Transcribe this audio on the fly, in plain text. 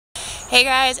Hey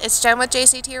guys, it's Jen with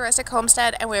JCT Rustic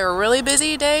Homestead, and we have a really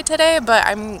busy day today, but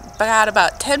I've got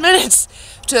about 10 minutes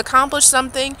to accomplish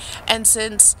something, and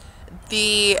since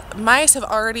the mice have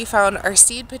already found our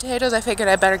seed potatoes, I figured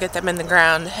I better get them in the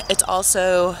ground. It's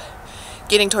also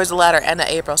getting towards the latter end of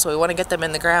April, so we want to get them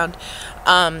in the ground.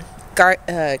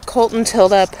 Colton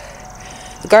tilled up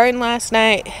the garden last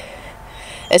night.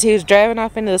 As he was driving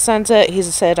off into the sunset, he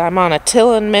said, "I'm on a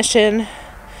tilling mission."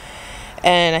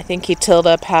 And I think he tilled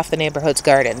up half the neighborhood's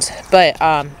gardens. But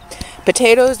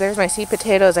potatoes, there's my seed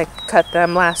potatoes. I cut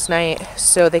them last night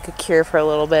so they could cure for a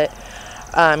little bit.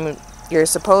 You're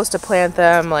supposed to plant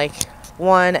them like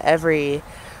one every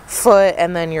foot,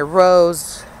 and then your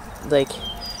rows like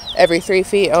every 3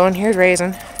 feet. Oh, and here's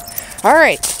Raisin. All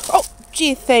right. Oh,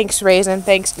 gee, thanks, Raisin.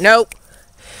 Thanks. Nope.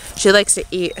 She likes to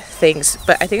eat things,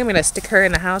 but I think I'm gonna stick her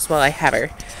in the house while I have her.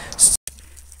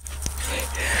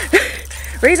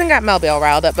 Raisin got Melby all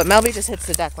riled up, but Melby just hits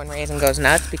the deck when Raisin goes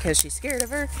nuts because she's scared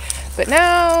of her. But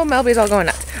now Melby's all going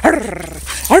nuts.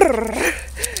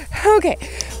 Okay,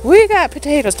 we got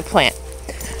potatoes to plant.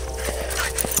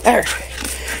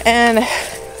 And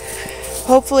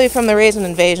hopefully from the Raisin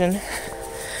invasion,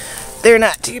 they're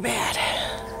not too bad.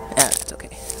 Yeah, it's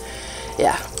okay.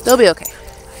 Yeah, they'll be okay.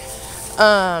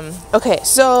 Okay,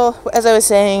 so as I was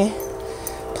saying,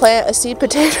 plant a seed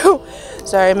potato.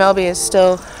 Sorry, Melby is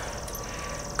still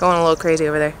going a little crazy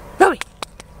over there. Melby,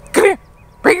 come here.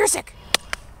 Bring your stick.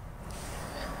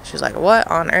 She's like, what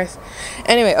on earth?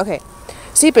 Anyway, okay.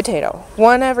 Seed potato.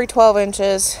 One every 12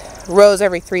 inches. Rows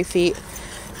every 3 feet.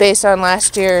 Based on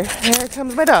last year. Here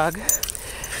comes my dog.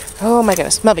 Oh my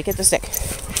goodness. Melby, get the stick.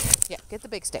 Yeah, get the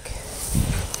big stick.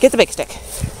 Get the big stick.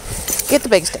 Get the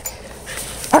big stick.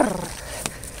 Arr.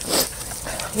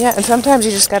 Yeah, and sometimes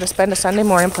you just gotta spend a Sunday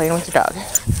morning playing with your dog.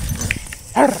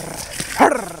 Arr.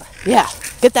 Arr. Yeah.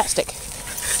 Get that stick.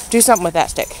 Do something with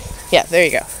that stick. Yeah, there you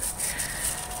go.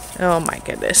 Oh my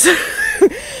goodness.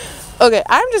 Okay,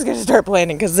 I'm just going to start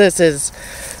planting because this is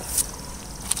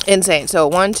insane. So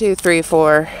 1, 2, 3,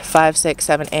 4, 5, 6,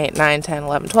 7, 8, 9, 10,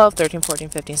 11, 12, 13, 14,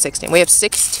 15, 16. We have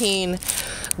 16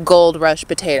 Gold Rush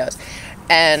potatoes.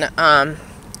 And I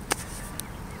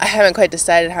haven't quite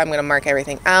decided how I'm going to mark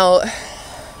everything out.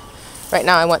 Right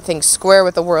now I want things square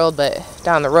with the world, but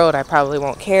down the road I probably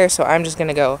won't care. So I'm just going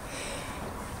to go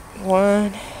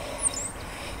 1,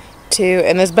 2,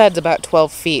 and this bed's about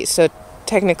 12 feet, so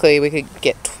technically we could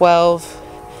get 12,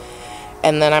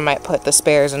 and then I might put the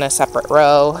spares in a separate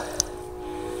row.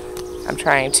 I'm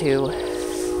trying to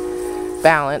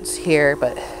balance here,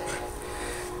 but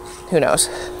who knows.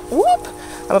 Whoop!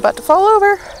 I'm about to fall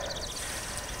over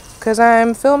because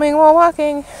I'm filming while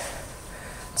walking.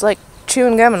 It's like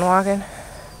chewing gum and walking,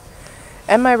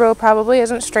 and my row probably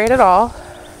isn't straight at all.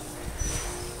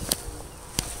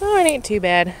 Oh, it ain't too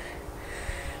bad.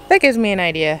 That gives me an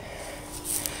idea.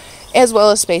 As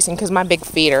well as spacing, because my big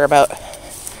feet are about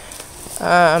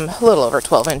a little over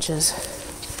 12 inches.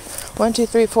 1, 2,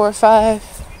 3, 4,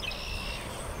 5,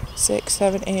 6,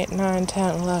 7, 8, 9,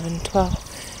 10, 11, 12,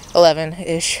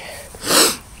 11-ish.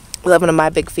 11 of my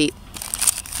big feet.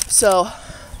 So,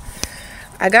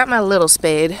 I got my little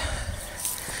spade.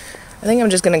 I think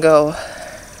I'm just going to go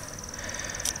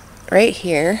right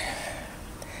here.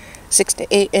 6 to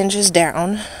 8 inches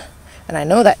down, and I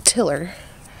know that tiller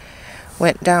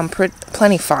went down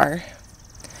plenty far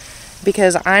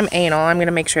because I'm anal. I'm going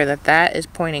to make sure that that is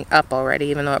pointing up already,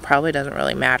 even though it probably doesn't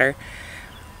really matter,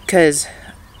 because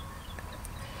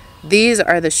these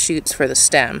are the shoots for the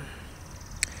stem,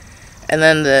 and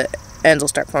then the ends will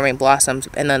start forming blossoms,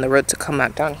 and then the roots will come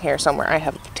out down here somewhere. I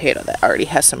have a potato that already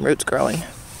has some roots growing.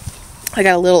 I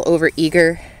got a little over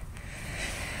eager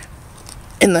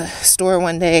in the store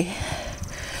one day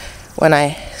when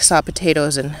I saw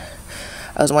potatoes, and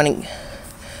I was wanting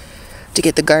to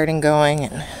get the garden going,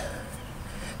 and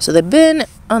so they've been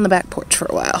on the back porch for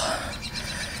a while,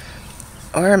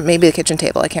 or maybe the kitchen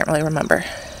table, I can't really remember.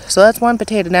 So that's one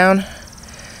potato down,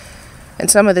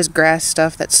 and some of this grass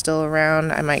stuff that's still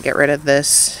around, I might get rid of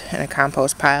this in a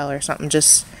compost pile or something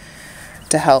just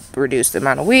to help reduce the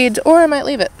amount of weeds, or I might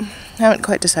leave it. I haven't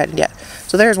quite decided yet.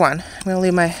 So there's one. I'm going to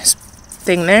leave my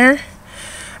thing there.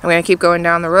 I'm going to keep going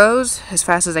down the rows as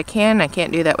fast as I can. I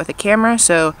can't do that with a camera,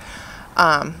 so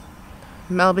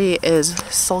Melby is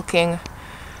sulking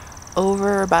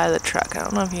over by the truck. I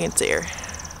don't know if you can see her.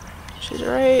 She's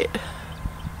right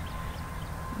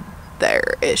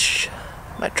there-ish.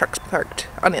 My truck's parked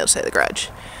on the other side of the garage.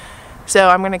 So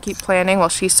I'm going to keep planning while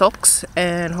she sulks,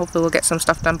 and hopefully we'll get some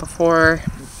stuff done before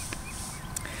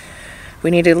we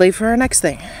need to leave for our next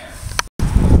thing.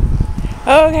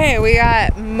 Okay, we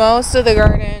got most of the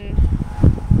garden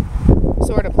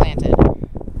sort of planted.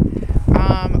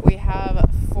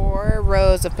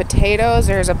 rows of potatoes.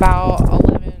 There's about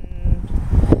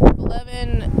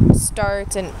 11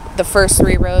 starts in the first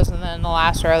 3 rows, and then the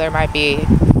last row there might be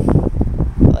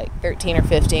like 13 or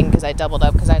 15 because I doubled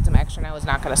up because I had some extra and I was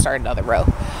not going to start another row.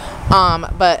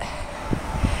 But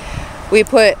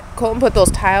Colton put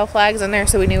those tile flags in there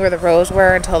so we knew where the rows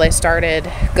were until they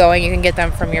started going. You can get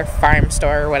them from your farm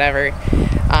store or whatever.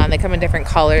 They come in different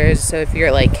colors, so if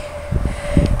you're like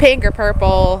pink or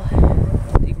purple,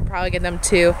 you can probably get them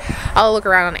too. I'll look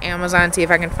around on Amazon, see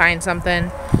if I can find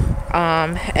something,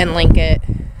 and link it,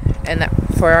 and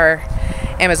for our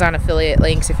Amazon affiliate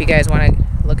links if you guys want to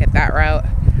look at that route.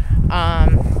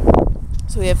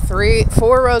 So we have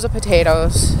 4 rows of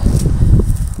potatoes.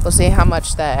 We'll see how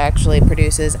much that actually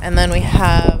produces. And then we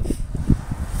have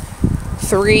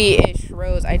 3-ish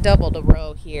rows. I doubled a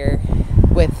row here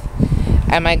with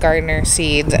my gardener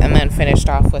seeds and then finished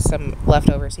off with some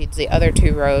leftover seeds. The other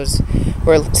 2 rows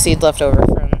were seeds left over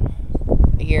from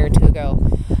a year or 2 ago.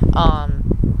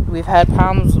 We've had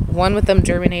problems, 1 with them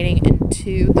germinating, and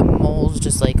 2, the moles,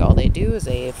 just like all they do is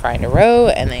they find a row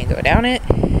and they go down it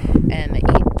and they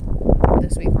eat the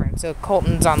sweet corn. So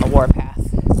Colton's on the warpath.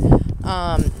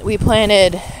 We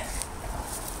planted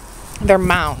their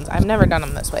mounds. I've never done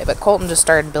them this way, but Colton just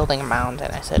started building a mound,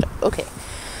 and I said, okay.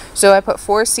 So I put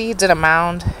 4 seeds in a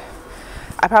mound.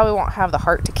 I probably won't have the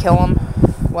heart to kill them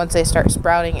once they start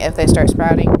sprouting, if they start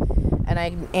sprouting. And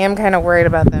I am kind of worried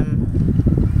about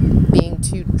them being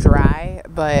too dry,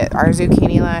 but our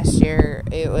zucchini last year,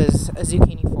 it was a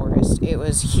zucchini forest. It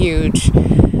was huge.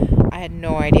 I had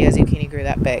no idea zucchini grew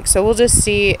that big. So we'll just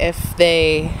see if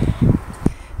they...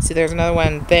 See, there's another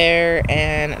one there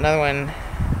and another one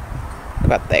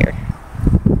about there.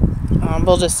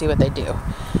 We'll just see what they do.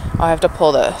 I'll have to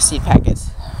pull the seed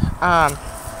packets. I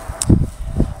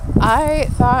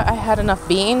thought I had enough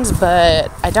beans, but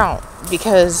I don't,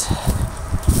 because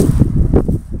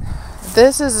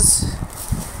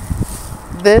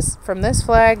from this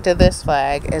flag to this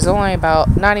flag is only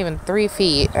about not even 3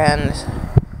 feet, and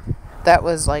that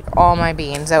was like all my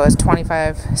beans. That was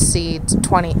 25 seeds,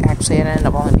 20, actually it ended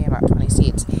up only being about 20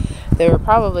 seeds. There were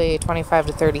probably 25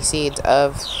 to 30 seeds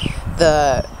of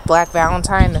the Black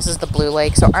Valentine. This is the Blue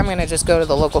Lake, so I'm gonna just go to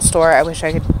the local store. I wish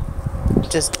I could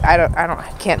just,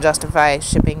 can't justify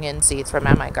shipping in seeds from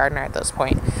my gardener at this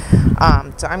point.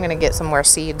 So I'm gonna get some more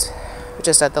seeds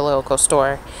just at the local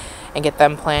store and get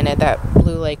them planted. That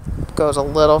Blue Lake goes a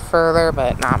little further,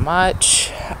 but not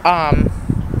much.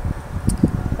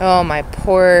 Oh, my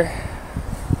poor...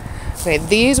 Okay,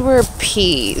 these were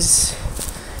peas.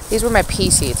 These were my pea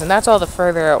seeds, and that's all the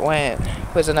further it went,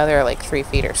 was another, like, 3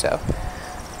 feet or so.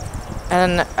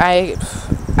 And I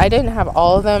didn't have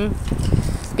all of them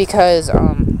because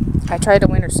I tried to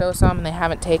winter sow some, and they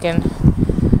haven't taken.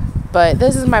 But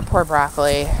this is my poor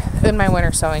broccoli in my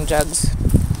winter sowing jugs.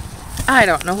 I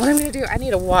don't know what I'm going to do. I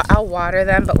need I'll water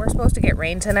them, but we're supposed to get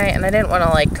rain tonight, and I didn't want to,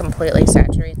 like, completely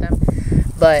saturate them.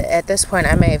 But at this point,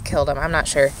 I may have killed them. I'm not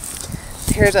sure.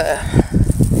 Here's a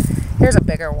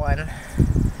bigger one.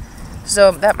 So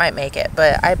that might make it.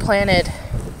 But I planted,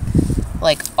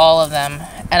 like, all of them.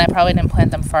 And I probably didn't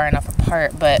plant them far enough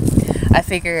apart. But I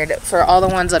figured for all the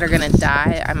ones that are going to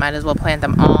die, I might as well plant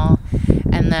them all.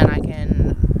 And then I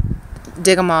can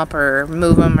dig them up or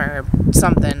move them or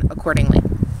something accordingly.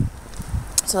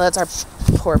 So that's our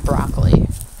poor broccoli.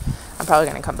 I'm probably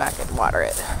going to come back and water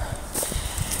it.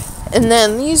 And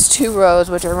then these 2 rows,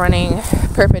 which are running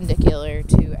perpendicular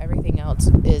to everything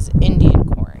else, is Indian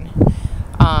corn.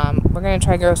 We're going to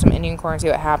try to grow some Indian corn, see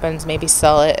what happens. Maybe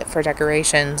sell it for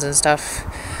decorations and stuff.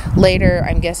 Later,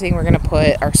 I'm guessing we're going to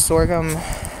put our sorghum,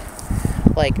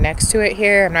 like, next to it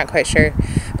here. I'm not quite sure.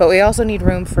 But we also need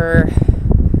room for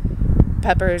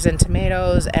peppers and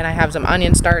tomatoes. And I have some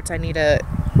onion starts I need to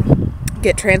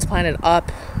get transplanted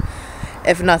up,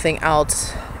 if nothing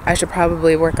else. I should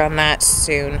probably work on that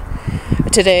soon.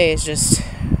 Today is just,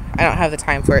 I don't have the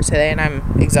time for it today, and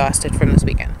I'm exhausted from this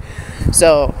weekend.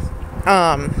 So,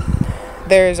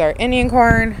 there's our Indian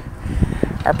corn,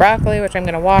 our broccoli, which I'm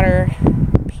going to water,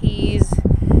 peas,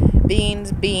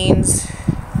 beans,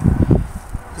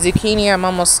 zucchini I'm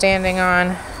almost standing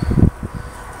on,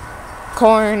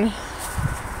 corn,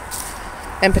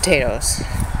 and potatoes.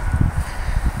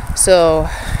 So,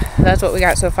 that's what we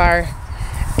got so far.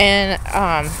 And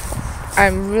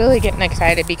I'm really getting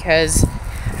excited because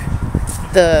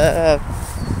the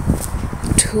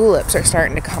tulips are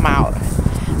starting to come out.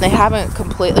 They haven't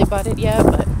completely budded yet,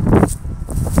 but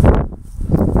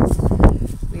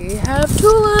we have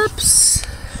tulips.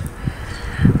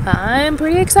 I'm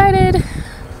pretty excited.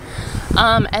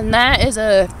 And that is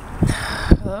a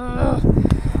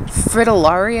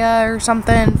fritillaria or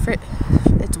something.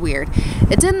 It's weird.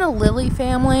 It's in the lily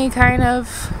family, kind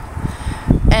of,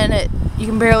 and you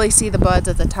can barely see the buds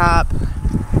at the top.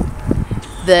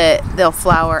 They'll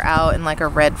flower out in like a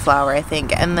red flower, I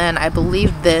think, and then I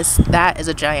believe that is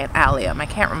a giant allium. I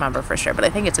can't remember for sure, but I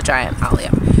think it's a giant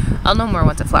allium. I'll know more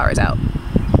once it flowers out.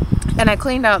 And I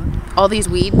cleaned out all these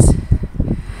weeds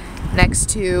next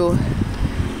to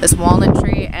this walnut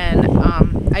tree, and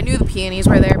I knew the peonies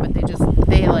were there, but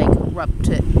they like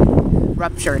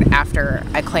ruptured after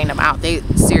I cleaned them out. They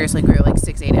seriously grew like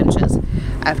 6-8 inches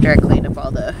after I cleaned up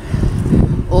all the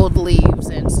old leaves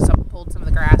and pulled some of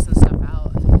the grass and stuff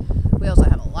out. We also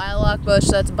have a lilac bush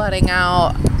that's budding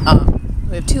out.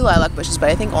 We have 2 lilac bushes, but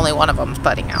I think only one of them is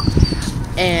budding out.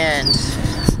 And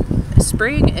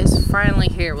spring is finally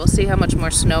here. We'll see how much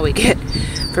more snow we get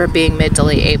for being mid to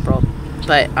late April.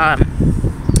 But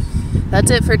that's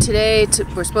it for today.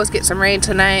 We're supposed to get some rain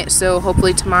tonight, so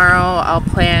hopefully tomorrow I'll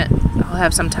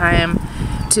have some time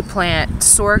to plant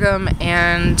sorghum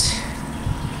and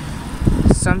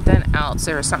something else.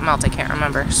 There was something else I can't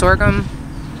remember. Sorghum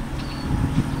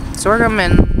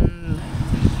and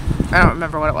I don't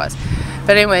remember what it was.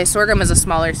 But anyway, sorghum is a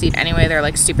smaller seed anyway. They're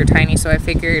like super tiny, so I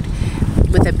figured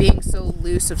with it being so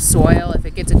loose of soil, if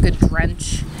it gets a good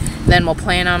drench, then we'll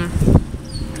plant them,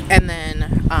 and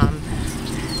then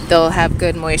they'll have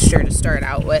good moisture to start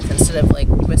out with instead of like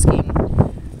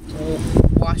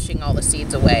washing all the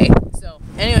seeds away. So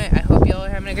anyway, I hope you all are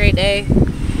having a great day.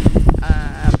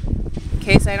 In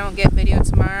case I don't get video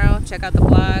tomorrow, check out the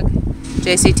blog,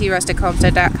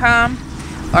 JCTRusticHomestead.com,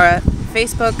 or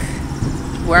Facebook.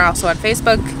 We're also on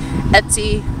Facebook,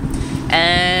 Etsy,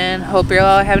 and hope you're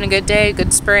all having a good day,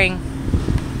 good spring.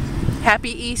 Happy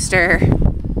Easter.